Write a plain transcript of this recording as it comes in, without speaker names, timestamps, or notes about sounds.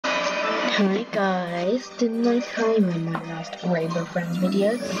Hi guys, didn't I tell you in my last Rainbow Friends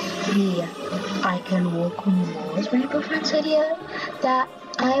video, the I Can Walk on Mars Rainbow Friends video, that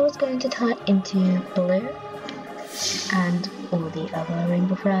I was going to turn into Blue and all the other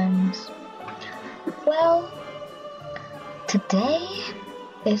Rainbow Friends? Well, today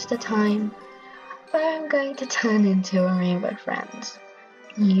is the time where I'm going to turn into a Rainbow Friends.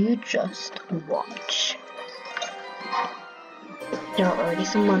 You just watch. There are already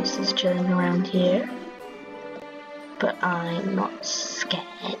some monsters chilling around here, but I'm not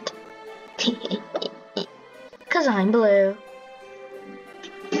scared. Cause I'm Blue.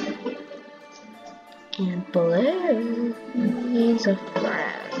 And Blue needs a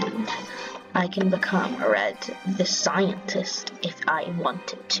friend. I can become Red the Scientist if I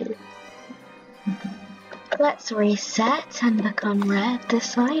wanted to. Let's reset and become Red the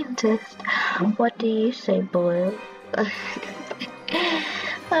Scientist. What do you say, Blue?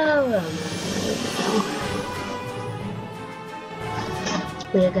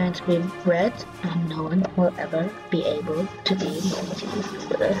 We are going to be Red, and no one will ever be able to be naughty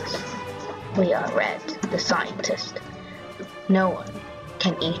with us. We are Red, the Scientist. No one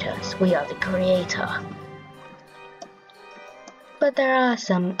can eat us. We are the creator. But there are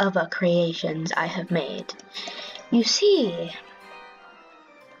some other creations I have made. You see,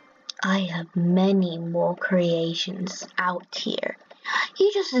 I have many more creations out here.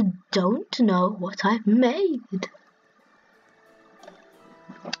 You just don't know what I've made.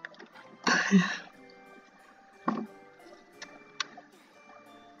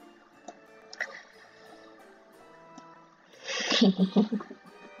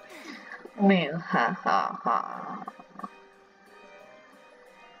 Moo ha ha ha.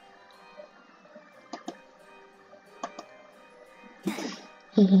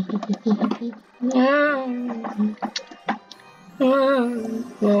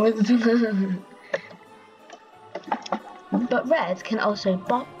 But Red can also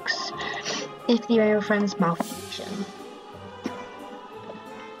box if the Rainbow Friends malfunction.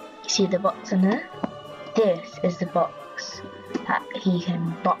 You see the box in there? This is the box that he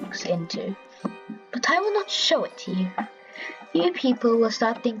can box into. But I will not show it to you. You people will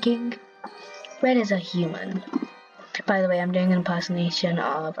start thinking Red is a human. By the way, I'm doing an impersonation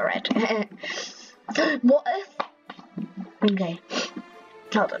of Red. What if? Okay,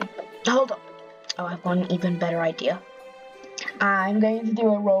 hold on. Oh, I have one even better idea. I'm going to do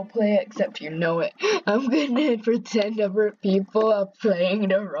a roleplay, except you know it. I'm going to pretend other people are playing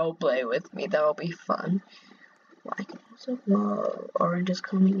the roleplay with me. That'll be fun. Well, I can also, whoa, Orange is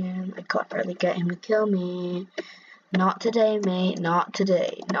coming in. I can't really get him to kill me. Not today, mate. Not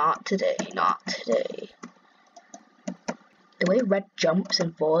today. Not today. Not today. The way Red jumps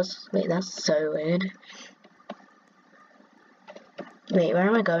and falls. Wait, that's so weird. Wait, where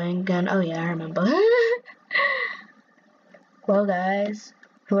am I going again? Oh yeah, I remember. Well guys,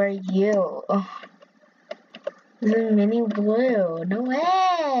 who are you? Oh, this is Mini Blue. No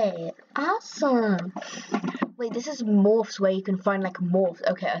way! Awesome! Wait, this is morphs where you can find like morphs.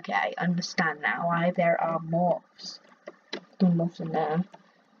 Okay, I understand now why there are morphs. Morphs in there.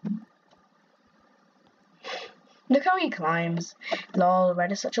 Look how he climbs. Lol,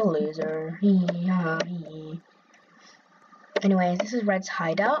 Red is such a loser. Anyways, this is Red's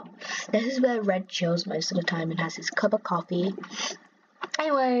hideout. This is where Red chills most of the time and has his cup of coffee.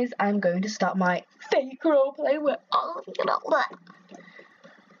 Anyways, I'm going to start my fake roleplay where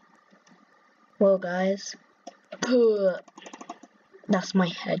well guys, that's my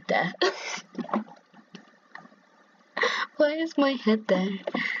head there. Why is my head there?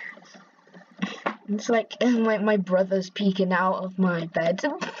 It's like my brother's peeking out of my bed.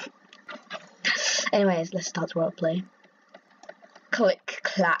 Anyways, let's start roleplay. Click,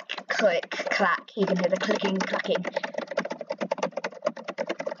 clack, click, clack. You can hear the clicking, clacking.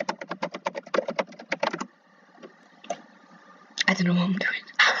 I don't know what I'm doing.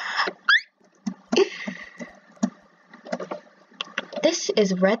 This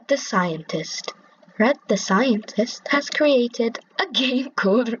is Red the Scientist. Red the Scientist has created a game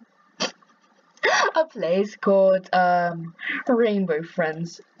called a place called Rainbow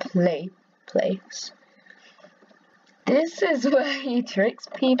Friends Place. This is where he tricks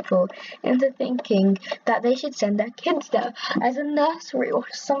people into thinking that they should send their kids there as a nursery or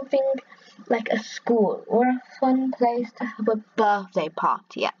something like a school or a fun place to have a birthday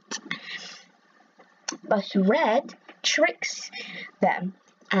party at. But Red tricks them,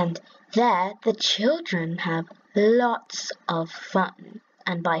 and there the children have lots of fun.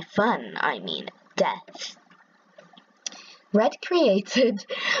 And by fun, I mean death. Red created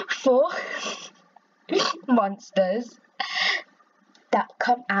 4 monsters that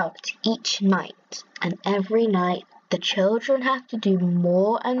come out each night, and every night the children have to do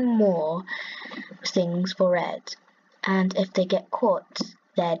more and more things for Red, and if they get caught,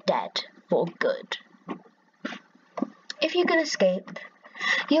 they're dead for good. If you can escape,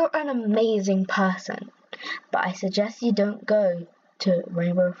 you're an amazing person, but I suggest you don't go to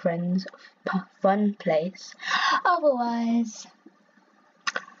Rainbow Friends Fun Place, otherwise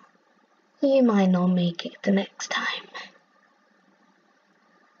you might not make it the next time.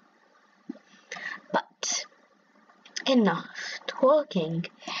 But enough talking,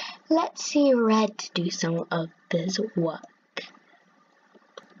 let's see Red do some of this work.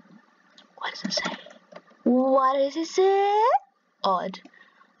 What does it say? What does it say? Odd.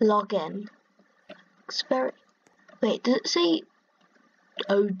 Login. Wait, does it say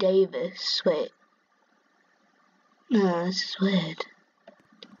O Davis? Wait. No, this is weird.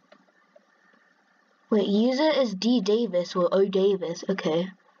 Wait, user is D Davis or O Davis. Okay.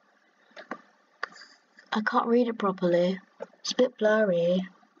 I can't read it properly. It's a bit blurry.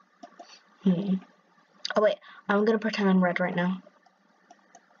 Oh wait, I'm gonna pretend I'm Red right now.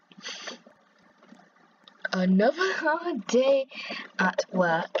 Another day at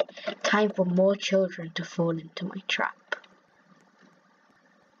work. Time for more children to fall into my trap.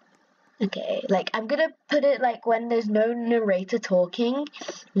 Okay, like I'm gonna put it like when there's no narrator talking,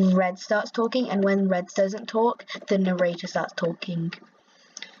 Red starts talking, and when Red doesn't talk, the narrator starts talking.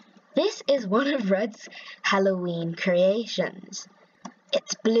 This is one of Red's Halloween creations.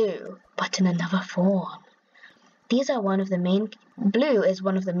 It's Blue, but in another form. Blue is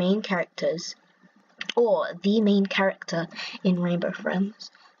one of the main characters, or the main character in Rainbow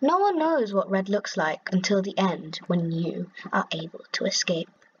Friends. No one knows what Red looks like until the end, when you are able to escape.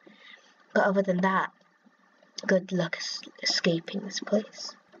 But other than that, good luck escaping this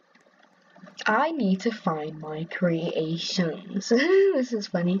place. I need to find my creations. This is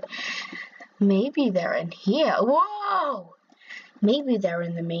funny. Maybe they're in here. Whoa! Maybe they're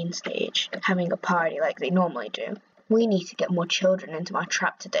in the main stage, having a party like they normally do. We need to get more children into my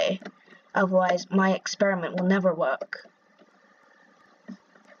trap today. Otherwise, my experiment will never work.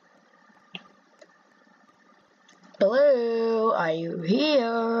 Blue, are you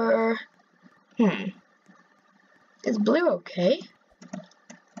here? Is Blue okay?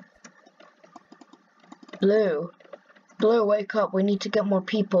 Blue, wake up. We need to get more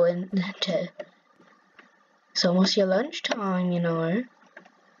people in. It's almost your lunchtime, you know.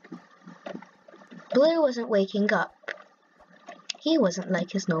 Blue wasn't waking up. He wasn't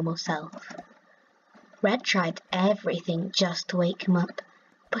like his normal self. Red tried everything just to wake him up,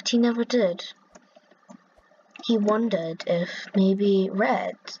 but he never did. He wondered if maybe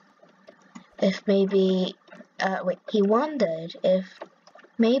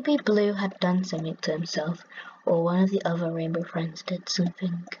Blue had done something to himself, or one of the other Rainbow Friends did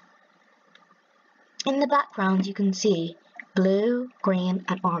something. In the background you can see Blue, Green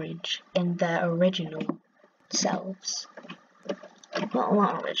and Orange in their original selves. Well,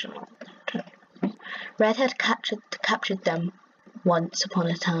 not original. Red had captured them once upon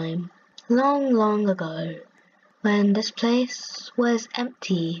a time, long, long ago, when this place was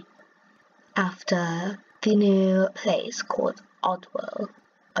empty after the new place called Oddworld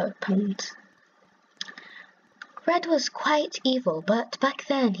opened. Red was quite evil, but back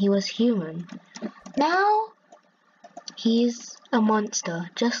then he was human. Now he's a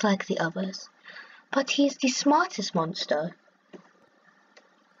monster, just like the others, but he's the smartest monster,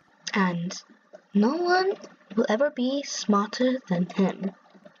 and no one will ever be smarter than him.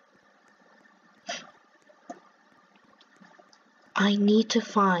 I need to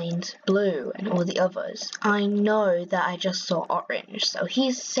find Blue and all the others. I know that I just saw Orange, so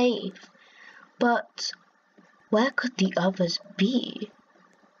he's safe, but where could the others be?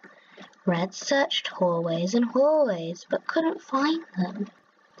 Red searched hallways and hallways, but couldn't find them.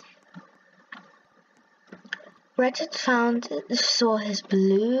 Red had saw his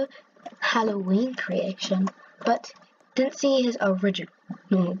Blue Halloween creation, but didn't see his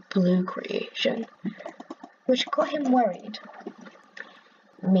original Blue creation, which got him worried.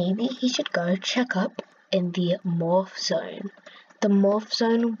 Maybe he should go check up in the Morph Zone. The Morph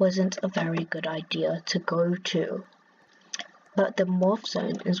Zone wasn't a very good idea to go to, but the Morph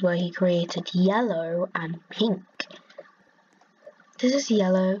Zone is where he created Yellow and Pink. This is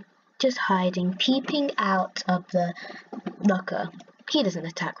Yellow, just hiding, peeping out of the locker. He doesn't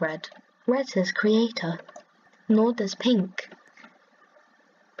attack Red. Red's his creator, nor does Pink.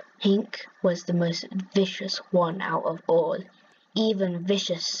 Pink was the most vicious one out of all, even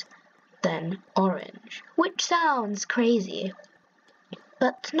vicious than Orange, which sounds crazy,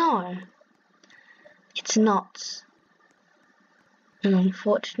 but no, it's not.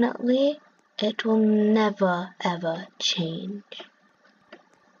 Unfortunately, it will never ever change.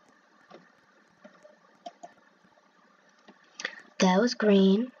 There was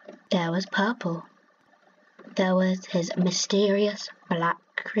green, there was purple. There was his mysterious black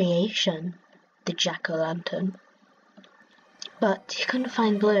creation, the jack-o'-lantern. But he couldn't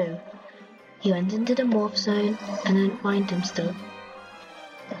find Blue. He went into the morph zone and didn't find him still.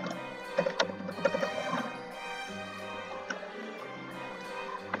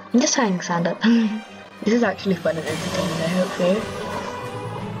 I'm just trying stand up. This is actually fun and entertaining, I hope for you.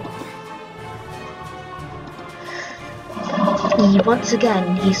 Once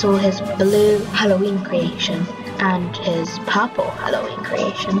again, he saw his blue Halloween creation and his purple Halloween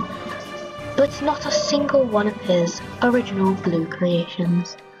creation, but not a single one of his original blue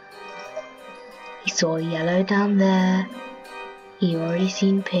creations. He saw yellow down there, he already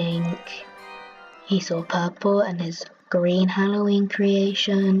seen pink, he saw purple and his green Halloween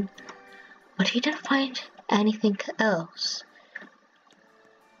creation, but he didn't find anything else.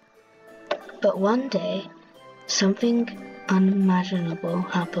 But one day, something unimaginable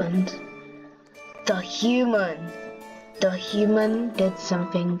happened. The human did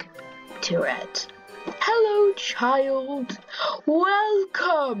something to Red. Hello, child.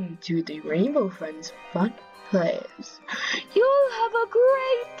 Welcome to the Rainbow Friends Fun Place. You'll have a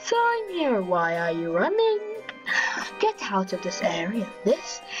great time here. Why are you running? Get out of this area.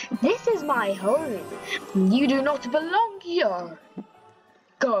 This is my home. You do not belong here.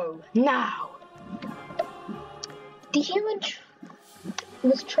 Go now. The human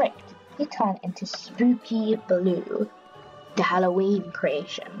was tricked. He turned into Spooky Blue, the Halloween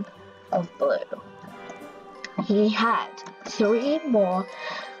creation of Blue. He had 3 more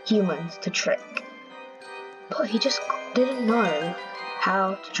humans to trick, but he just didn't know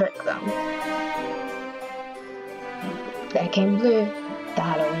how to trick them. There came Blue, the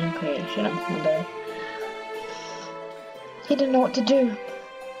Halloween creation of Blue. He didn't know what to do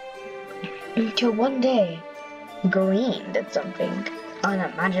until one day Green did something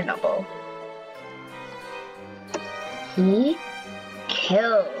unimaginable. He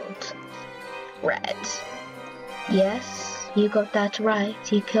killed Red. Yes, you got that right.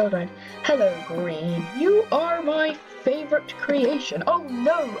 He killed Red. Hello, Green. You are my favorite creation. Oh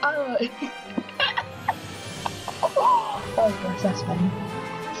no! Oh gosh, that's funny.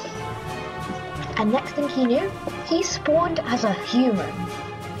 And next thing he knew, he spawned as a human.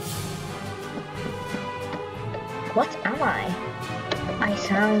 What am I? I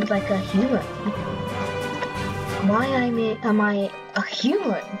sound like a human. Why am I a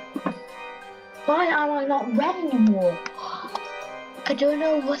human? Why am I not Red anymore? I don't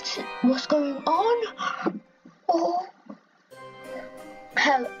know what's going on. Oh,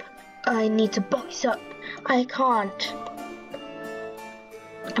 help! I need to box up. I can't.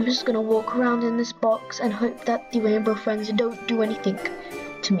 I'm just gonna walk around in this box and hope that the Rainbow Friends don't do anything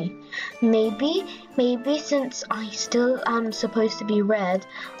to me. Maybe since I still am supposed to be Red,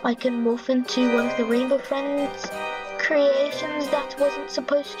 I can morph into one of the Rainbow Friends creations that wasn't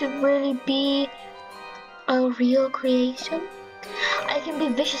supposed to really be a real creation. I can be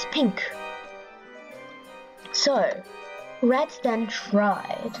Vicious Pink. So, Red then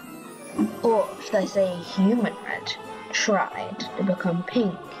tried, or should I say Human Red, tried to become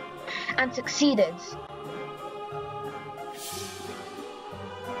pink and succeeded.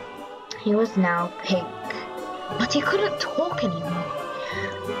 He was now pink, but he couldn't talk anymore.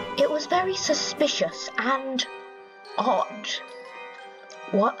 It was very suspicious and odd.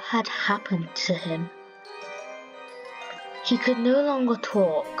 What had happened to him? He could no longer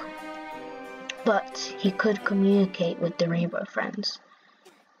talk, but he could communicate with the Rainbow Friends.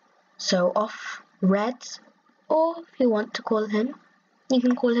 So off Red, or if you want to call him, you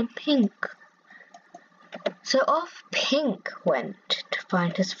can call him Pink. So off Pink went to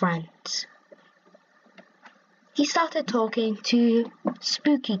find his friends. He started talking to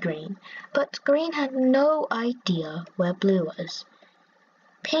Spooky Green, but Green had no idea where Blue was.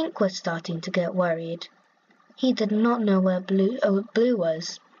 Pink was starting to get worried. He did not know where Blue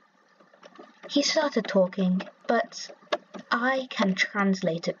was. He started talking, but I can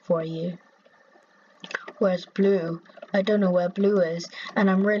translate it for you. Where's Blue? I don't know where Blue is, and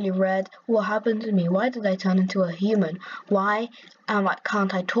I'm really Red. What happened to me? Why did I turn into a human? Why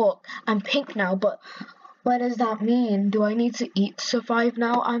can't I talk? I'm pink now, but what does that mean? Do I need to eat to survive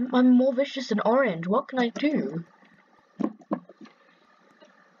now? I'm more vicious than orange. What can I do?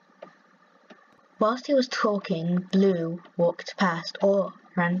 Whilst he was talking, Blue walked past, or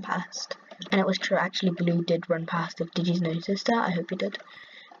ran past. And it was true, actually Blue did run past. Did you notice that? I hope you did.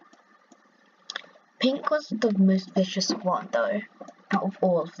 Pink was the most vicious one though, out of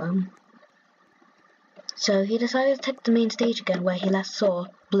all of them. So he decided to take the main stage again where he last saw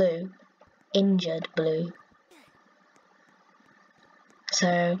Blue, injured Blue.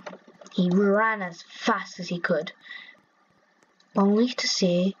 So he ran as fast as he could, only to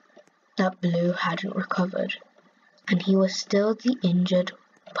see that Blue hadn't recovered, and he was still the injured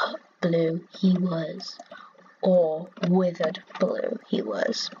Blue he was, or withered Blue he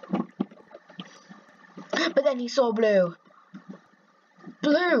was. But then he saw Blue.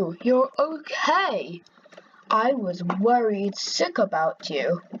 Blue, you're okay. I was worried sick about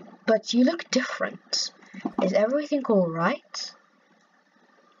you, but you look different. Is everything alright?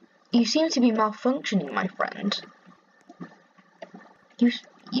 You seem to be malfunctioning, my friend. You're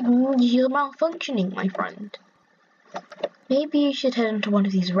malfunctioning, my friend. Maybe you should head into one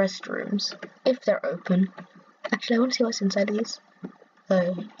of these restrooms, if they're open. Actually, I want to see what's inside these.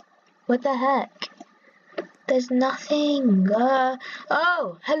 Oh, what the heck? There's nothing.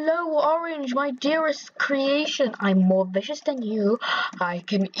 Oh, hello, Orange, my dearest creation. I'm more vicious than you. I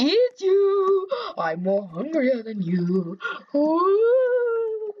can eat you. I'm more hungrier than you.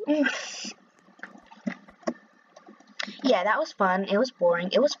 Yeah, that was fun. It was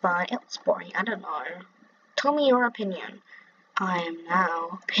boring. It was fun. It was boring. I don't know. Tell me your opinion. I am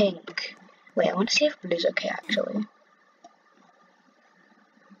now pink. Wait, I want to see if Blue's okay, actually.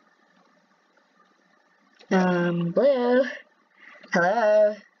 Blue.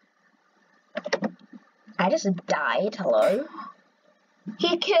 Hello. I just died. Hello.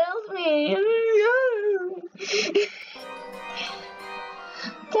 He killed me.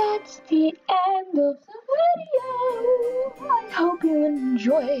 That's the end of the video. I hope you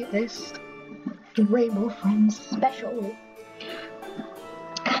enjoy this Rainbow Friends special.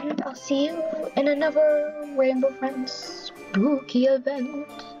 And I'll see you in another Rainbow Friends spooky event.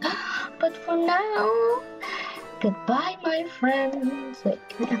 But for now, goodbye, my friends. Wait,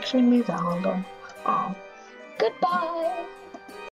 can I actually move that? Hold on. Oh, goodbye.